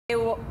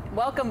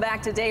Welcome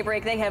back to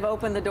Daybreak. They have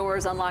opened the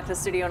doors, unlocked the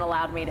studio, and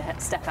allowed me to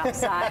step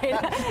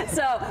outside.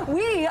 So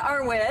we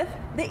are with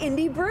the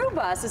Indy Brew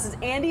Bus. This is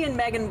Andy and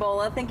Megan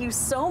Bola. Thank you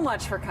so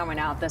much for coming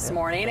out this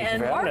morning.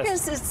 And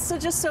Marcus, it's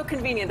just so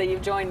convenient that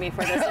you've joined me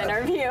for this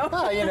interview.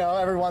 You know,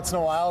 every once in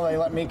a while they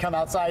let me come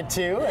outside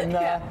too, and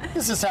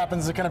this just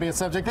happens to kind of be a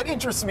subject that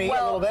interests me a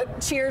little bit.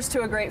 Cheers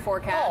to a great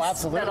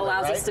forecast that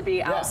allows us to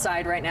be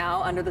outside right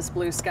now under this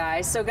blue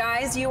sky. So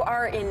guys, you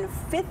are in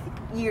 5th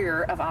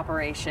year of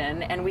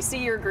operation, and we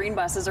see your green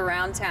buses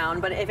around town,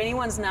 but if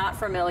anyone's not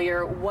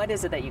familiar, what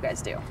is it that you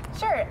guys do?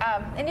 Sure.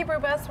 Indy Brew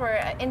Bus, we're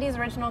Indy's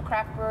original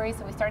craft brewery,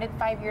 so we started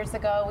 5 years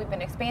ago. We've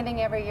been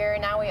expanding every year.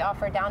 Now we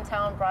offer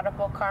downtown,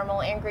 Broadrupple,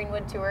 Carmel, and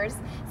Greenwood tours.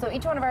 So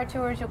each one of our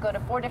tours, you'll go to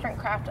 4 different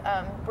craft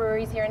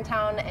breweries here in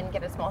town and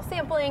get a small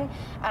sampling,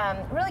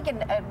 really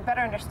get a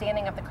better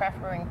understanding of the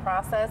craft brewing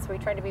process. We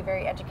try to be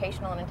very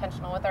educational and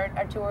intentional with our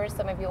tours,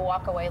 so maybe you'll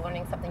walk away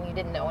learning something you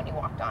didn't know when you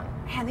walked on.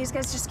 Man, these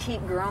guys just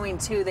keep growing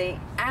too. They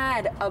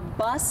add a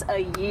bus a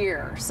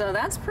year, so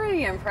that's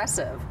pretty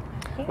impressive.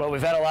 Well,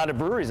 we've had a lot of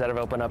breweries that have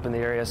opened up in the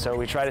area, so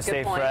we try to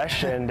stay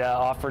fresh and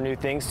offer new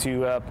things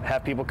to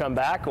have people come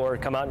back or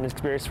come out and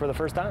experience for the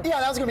first time. Yeah,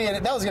 that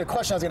was a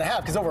question I was going to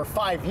have, because over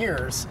 5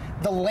 years,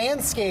 the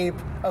landscape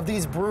of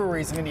these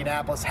breweries in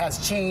Indianapolis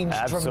has changed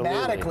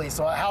dramatically.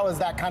 So how has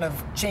that kind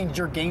of changed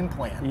your game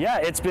plan? Yeah,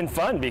 it's been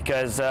fun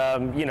because,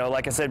 you know,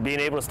 like I said, being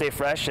able to stay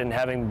fresh and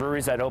having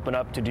breweries that open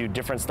up to do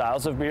different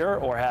styles of beer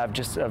or have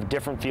just a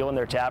different feel in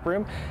their tap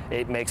room,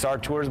 it makes our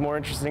tours more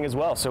interesting as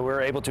well. So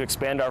we're able to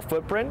expand our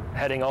footprint,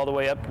 heading all the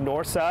way up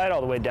north side,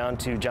 all the way down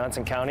to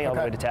Johnson County, all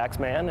the way to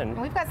Taxman. And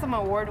we've got some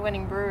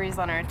award-winning breweries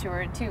on our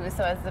tour too.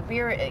 So as the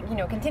beer, you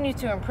know, continues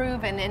to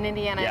improve, and in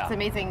Indiana, it's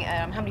amazing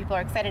how many people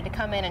are excited to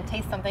come in and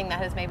taste something that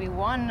has maybe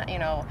won, you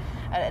know,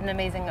 an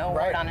amazing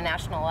award on a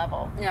national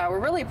level. Yeah, we're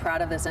really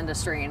proud of this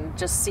industry and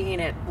just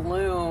seeing it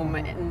bloom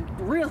and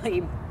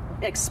really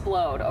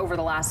explode over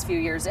the last few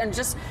years. And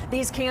just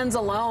these cans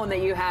alone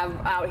that you have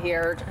out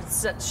here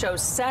show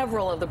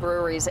several of the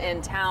breweries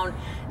in town.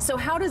 So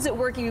how does it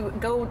work?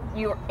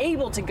 You're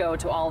able to go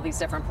to all of these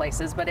different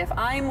places, but if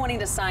I'm wanting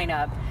to sign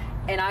up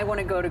and I want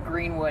to go to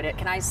Greenwood,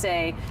 can I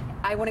say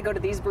I want to go to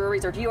these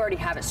breweries, or do you already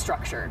have it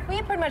structured?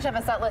 We pretty much have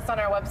a set list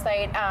on our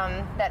website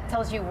that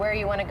tells you where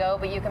you want to go,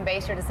 but you can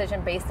base your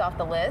decision based off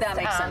the list. That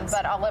makes sense.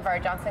 But all of our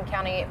Johnson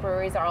County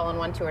breweries are all on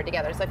one tour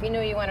together. So if you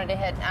knew you wanted to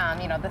hit,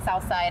 you know, the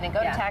south side and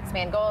go to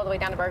Taxman, go all the way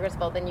down to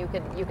Burgersville, then you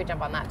could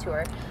jump on that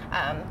tour.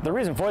 The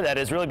reason for that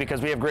is really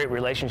because we have great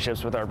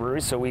relationships with our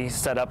breweries, so we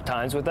set up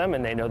times with them,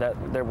 and they know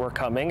that we're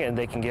coming, and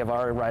they can give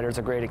our riders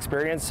a great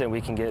experience, and we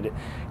can get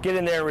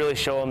in there and really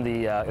show them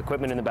the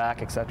equipment in the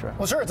back, etc.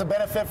 Well, sure, it's a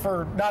benefit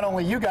for not only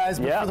you guys,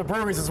 but for the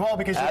breweries as well,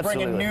 because you're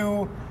bringing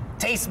new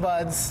taste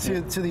buds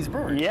to these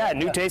breweries. Yeah,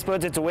 new taste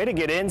buds. It's a way to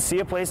get in, see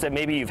a place that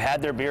maybe you've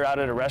had their beer out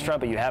at a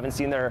restaurant, but you haven't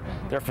seen their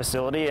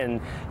facility. And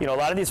you know, a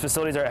lot of these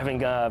facilities are having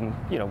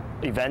you know,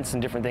 events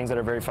and different things that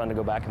are very fun to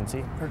go back and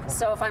see.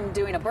 So if I'm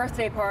doing a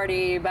birthday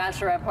party,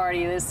 bachelorette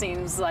party, this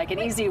seems like an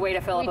easy way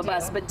to fill up a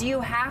bus. But do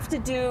you have to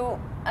do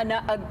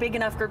a big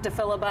enough group to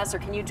fill a bus, or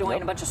can you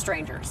join a bunch of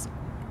strangers?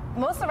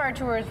 Most of our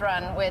tours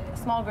run with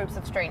small groups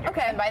of strangers.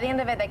 Okay. And by the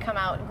end of it, they come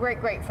out great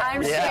friends.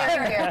 I'm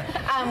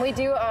sure. We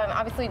do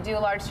obviously do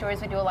large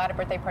tours. We do a lot of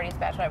birthday parties,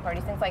 bachelorette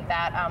parties, things like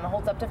that. It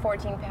holds up to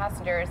 14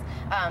 passengers.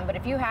 But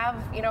if you have,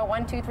 you know,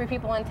 1, 2, 3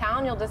 people in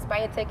town, you'll just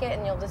buy a ticket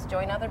and you'll just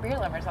join other beer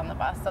lovers on the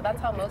bus. So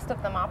that's how most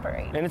of them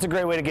operate. And it's a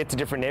great way to get to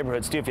different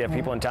neighborhoods too. If you have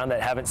people in town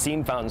that haven't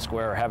seen Fountain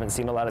Square or haven't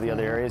seen a lot of the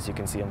other areas, you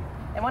can see them.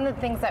 And one of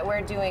the things that we're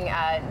doing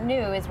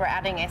new is we're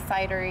adding a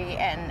cidery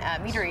and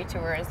meadery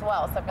tour as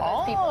well. So for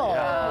those people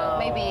who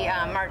maybe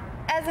aren't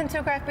as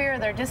into craft beer,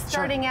 they're just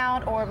starting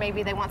out, or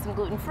maybe they want some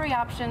gluten-free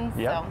options.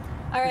 So.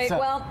 All right,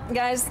 well,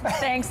 guys,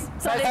 thanks.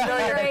 Sunday's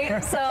really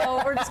great, so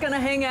we're just going to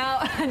hang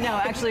out. No,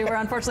 actually, we're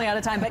unfortunately out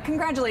of time, but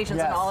congratulations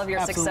on all of your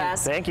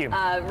success. Thank you.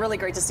 Really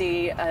great to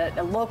see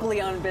a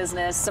locally owned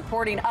business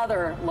supporting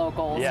other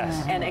locals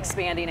and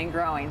expanding and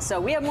growing.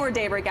 So we have more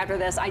Daybreak after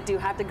this. I do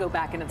have to go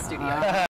back into the studio.